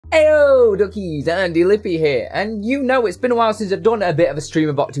Heyo duckies, Andilippi here, and you know it's been a while since I've done a bit of a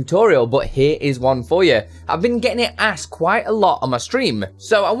StreamerBot tutorial, but here is one for you. I've been getting it asked quite a lot on my stream,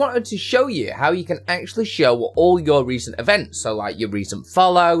 so I wanted to show you how you can actually show all your recent events, so like your recent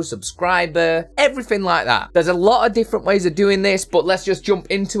follow, subscriber, everything like that. There's a lot of different ways of doing this, but let's just jump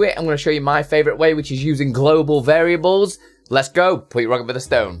into it. I'm going to show you my favourite way, which is using global variables. Let's go, put your rock up with a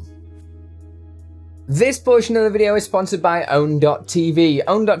stone. This portion of the video is sponsored by Own.tv.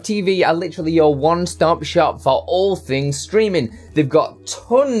 Own.tv are literally your one-stop shop for all things streaming. They've got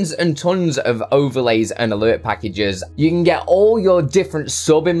tons and tons of overlays and alert packages. You can get all your different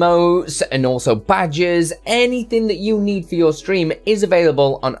sub emotes and also badges. Anything that you need for your stream is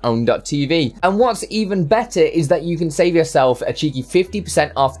available on Own.tv. And what's even better is that you can save yourself a cheeky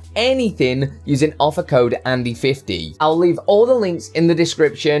 50% off anything using offer code Andy50. I'll leave all the links in the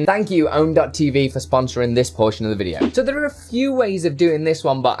description. Thank you Own.tv for sponsoring this portion of the video. So there are a few ways of doing this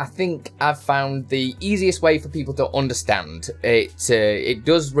one, but I think I've found the easiest way for people to understand. It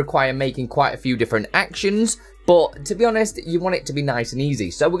does require making quite a few different actions, but to be honest, you want it to be nice and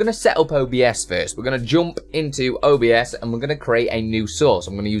easy. So we're going to set up OBS first. We're going to jump into OBS and we're going to create a new source.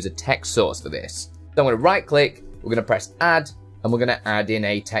 I'm going to use a text source for this. So I'm going to right click, we're going to press add, and we're going to add in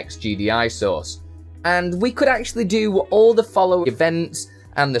a text GDI source. And we could actually do all the follow events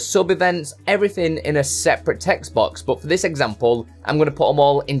and the sub events, everything in a separate text box, but for this example I'm going to put them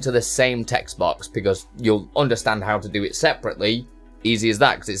all into the same text box because you'll understand how to do it separately. Easy as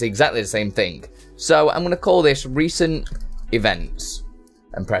that, because it's exactly the same thing. So I'm going to call this recent events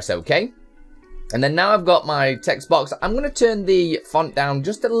and press OK. And then now I've got my text box. I'm going to turn the font down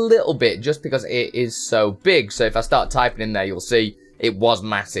just a little bit just because it is so big. So if I start typing in there, you'll see it was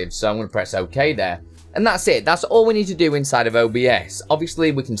massive. So I'm going to press OK there. And that's it. That's all we need to do inside of OBS.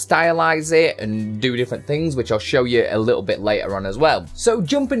 Obviously, we can stylize it and do different things, which I'll show you a little bit later on as well. So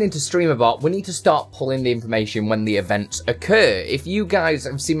jumping into StreamerBot, we need to start pulling the information when the events occur. If you guys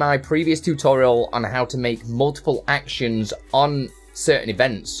have seen my previous tutorial on how to make multiple actions on certain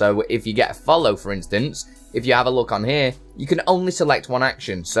events, so if you get a follow, for instance, if you have a look on here, you can only select one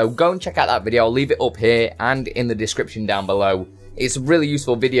action. So go and check out that video. I'll leave it up here and in the description down below. It's a really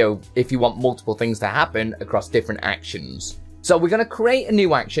useful video if you want multiple things to happen across different actions. So we're going to create a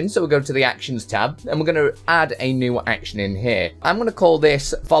new action. So we'll go to the actions tab and we're going to add a new action in here. I'm going to call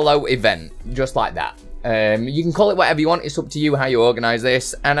this follow event, just like that. You can call it whatever you want. It's up to you how you organize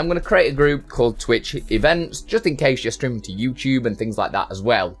this. And I'm going to create a group called Twitch events, just in case you're streaming to YouTube and things like that as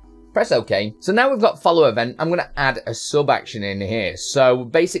well. Press OK. So now we've got follow event. I'm going to add a sub action in here. So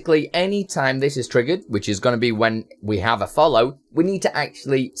basically anytime this is triggered, which is going to be when we have a follow, we need to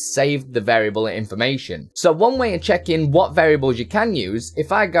actually save the variable information. So one way of checking what variables you can use,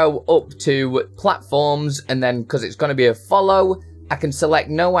 if I go up to platforms and then because it's going to be a follow, I can select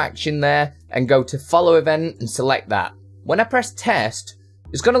no action there and go to follow event and select that. When I press test,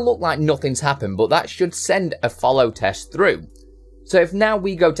 it's going to look like nothing's happened, but that should send a follow test through. So if now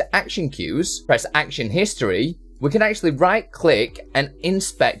we go to action queues, press action history, we can actually right click and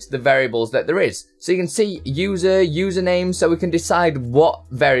inspect the variables that there is. So you can see user, username, so we can decide what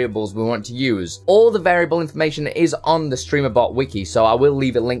variables we want to use. All the variable information is on the StreamerBot wiki, so I will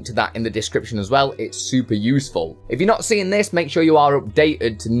leave a link to that in the description as well. It's super useful. If you're not seeing this, make sure you are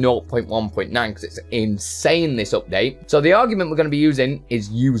updated to 0.1.9 because it's insane, this update. So the argument we're going to be using is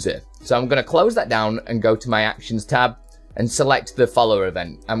user. So I'm going to close that down and go to my actions tab and select the follow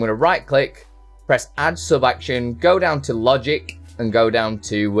event. I'm going to right click, press add sub action, go down to logic and go down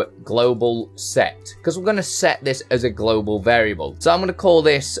to global set because we're going to set this as a global variable. So I'm going to call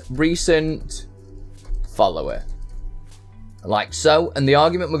this recent follower like so, and the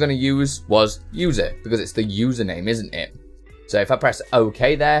argument we're going to use was user because it's the username, isn't it? So if I press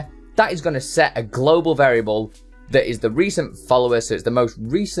OK there, that is going to set a global variable that is the recent follower, so it's the most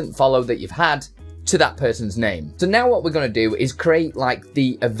recent follow that you've had to that person's name. So now what we're going to do is create like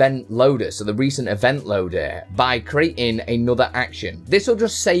the event loader, so the recent event loader, by creating another action. This will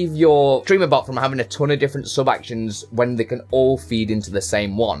just save your StreamerBot from having a ton of different sub actions when they can all feed into the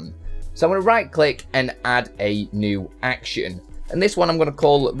same one. So I'm going to right click and add a new action, and this one I'm going to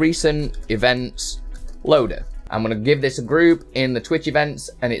call recent events loader. I'm going to give this a group in the Twitch events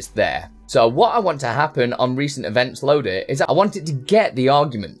and it's there. So what I want to happen on recent events loader is I want it to get the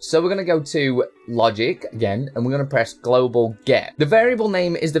argument. So we're going to go to logic again, and we're going to press global get. The variable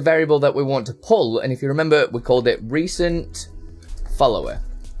name is the variable that we want to pull. And if you remember, we called it recent follower.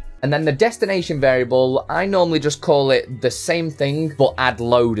 And then the destination variable, I normally just call it the same thing, but add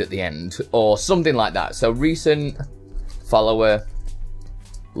load at the end or something like that. So recent follower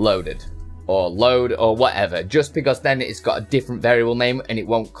loaded. or load or whatever, just because then it's got a different variable name and it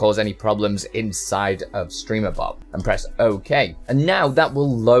won't cause any problems inside of StreamerBot. And press OK. And now that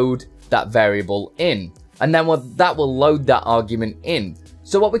will load that variable in. And then that will load that argument in.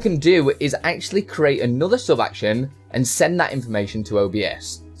 So what we can do is actually create another sub-action and send that information to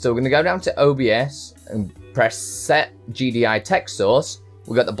OBS. So we're going to go down to OBS and press set GDI text source.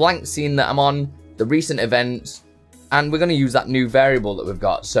 We've got the blank scene that I'm on, the recent events, and we're going to use that new variable that we've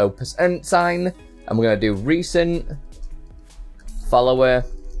got. So %, and we're going to do recent follower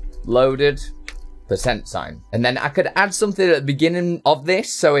loaded %. And then I could add something at the beginning of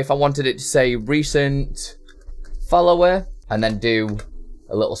this. So if I wanted it to say recent follower and then do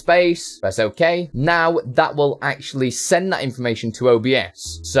a little space, press OK. Now that will actually send that information to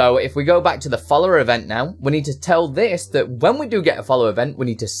OBS. So if we go back to the follower event now, we need to tell this that when we do get a follow event, we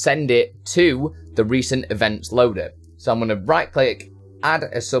need to send it to the recent events loader. So I'm going to right click, add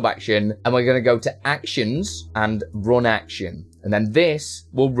a sub action, and we're going to go to actions and run action. And then this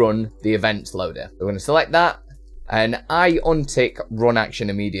will run the events loader. We're going to select that, and I untick run action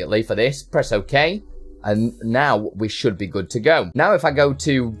immediately for this, press OK. And now we should be good to go. Now if I go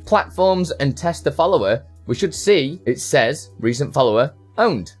to platforms and test the follower, we should see it says recent follower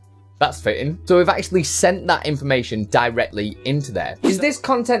owned. That's fitting. So we've actually sent that information directly into there. Is this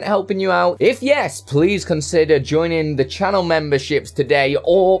content helping you out? If yes, please consider joining the channel memberships today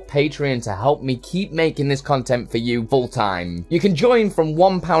or Patreon to help me keep making this content for you full time. You can join from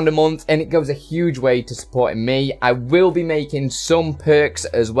 £1 a month and it goes a huge way to supporting me. I will be making some perks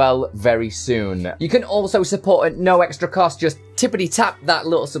as well very soon. You can also support at no extra cost. Just tippity tap that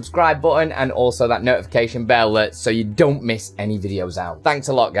little subscribe button and also that notification bell so you don't miss any videos out. Thanks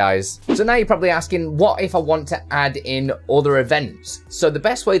a lot, guys. So now you're probably asking, what if I want to add in other events? So the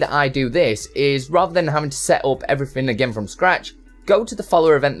best way that I do this is, rather than having to set up everything again from scratch, go to the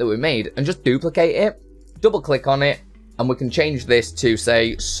follower event that we made and just duplicate it, double click on it, and we can change this to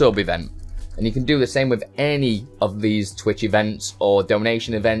say sub event. And you can do the same with any of these Twitch events or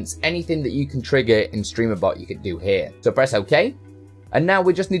donation events. Anything that you can trigger in StreamerBot, you can do here. So press OK. And now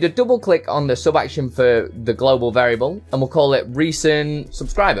we just need to double click on the sub action for the global variable, and we'll call it recent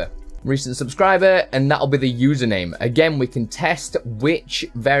subscriber. Recent subscriber, and that'll be the username. Again, we can test which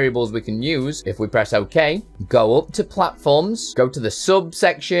variables we can use. If we press OK, go up to platforms, go to the sub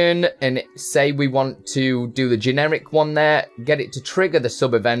section, and say we want to do the generic one there, get it to trigger the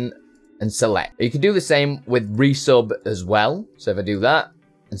sub event, and select. You can do the same with resub as well. So if I do that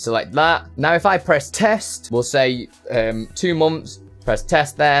and select that. Now if I press test, we'll say 2 months, press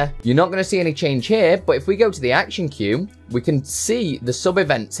test there. You're not going to see any change here, but if we go to the action queue, we can see the sub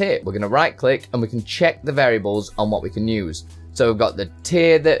events here. We're going to right click and we can check the variables on what we can use. So we've got the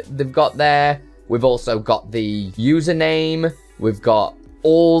tier that they've got there. We've also got the username. We've got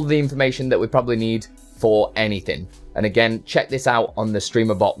all the information that we probably need for anything. And again, check this out on the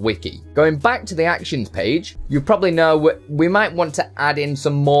StreamerBot wiki. Going back to the actions page, you probably know we might want to add in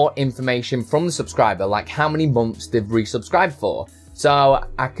some more information from the subscriber, like how many months they've resubscribed for. So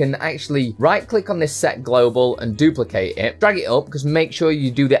I can actually right click on this set global and duplicate it, drag it up, because make sure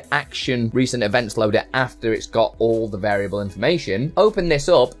you do the action recent events loader after it's got all the variable information. Open this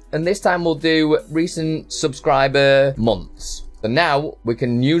up, and this time we'll do recent subscriber months. So now we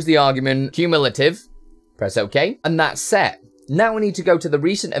can use the argument cumulative, press OK, and that's set. Now we need to go to the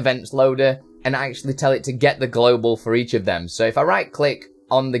recent events loader and actually tell it to get the global for each of them. So if I right click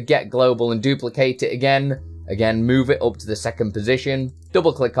on the get global and duplicate it again, move it up to the second position,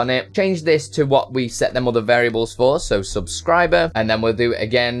 double click on it, change this to what we set them other variables for, so subscriber, and then we'll do it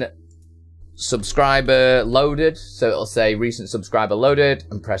again, subscriber loaded, so it'll say recent subscriber loaded,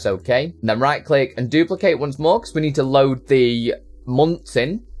 and press OK. And then right click and duplicate once more, because we need to load the months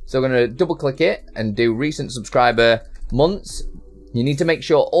in. So we're going to double click it and do recent subscriber months. You need to make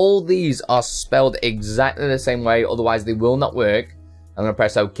sure all these are spelled exactly the same way, otherwise they will not work. I'm going to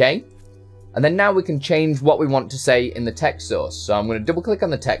press OK. And then now we can change what we want to say in the text source. So I'm going to double click on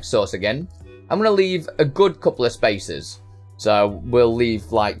the text source again. I'm going to leave a good couple of spaces. So we'll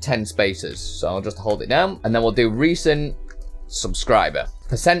leave like 10 spaces. So I'll just hold it down, and then we'll do recent subscriber.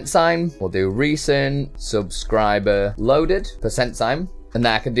 %, we'll do recent subscriber loaded, %. And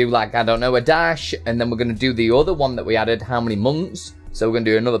then I can do like, I don't know, a dash. And then we're going to do the other one that we added, how many months. So we're going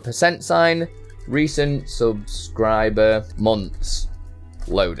to do another %, recent subscriber months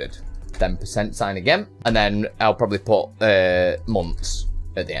loaded. Then % again. And then I'll probably put months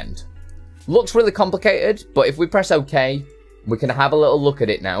at the end. Looks really complicated, but if we press OK, we can have a little look at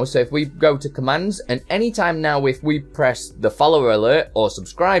it now. So if we go to commands, and anytime now if we press the follower alert or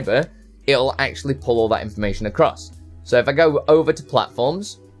subscriber, it'll actually pull all that information across. So if I go over to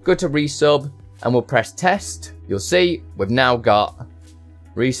platforms, go to resub, and we'll press test. You'll see we've now got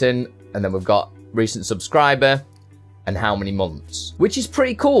recent, and then we've got recent subscriber, and how many months, which is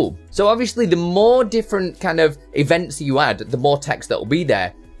pretty cool. So obviously the more different kind of events you add, the more text that will be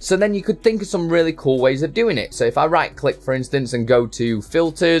there. So then you could think of some really cool ways of doing it. So if I right click, for instance, and go to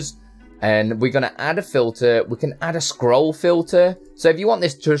filters, and we're going to add a filter, we can add a scroll filter. So if you want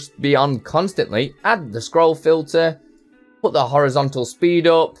this to just be on constantly, add the scroll filter, put the horizontal speed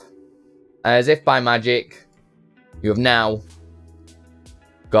up, as if by magic, you have now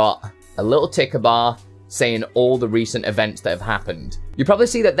got a little ticker bar saying all the recent events that have happened. You probably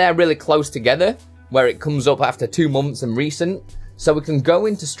see that they're really close together, where it comes up after 2 months and recent. So we can go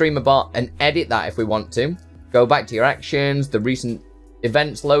into StreamerBot and edit that if we want to. Go back to your actions, the recent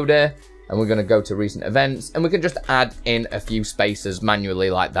events loader, and we're going to go to recent events, and we can just add in a few spaces manually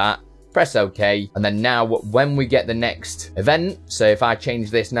like that. Press OK, and then now when we get the next event, so if I change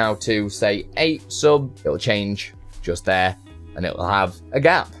this now to say 8 sub, it'll change just there, and it will have a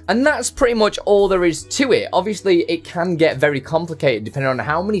gap. And that's pretty much all there is to it. Obviously, it can get very complicated depending on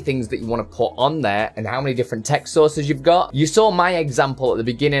how many things that you want to put on there and how many different text sources you've got. You saw my example at the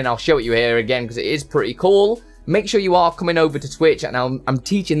beginning. I'll show it you here again because it is pretty cool. Make sure you are coming over to Twitch, and I'm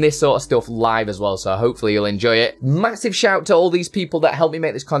teaching this sort of stuff live as well, so hopefully you'll enjoy it. Massive shout to all these people that help me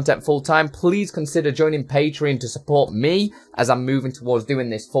make this content full-time. Please consider joining Patreon to support me as I'm moving towards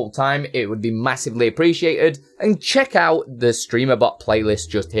doing this full-time. It would be massively appreciated. And check out the StreamerBot playlist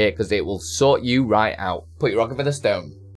just here, because it will sort you right out. Put your rocket for the stone.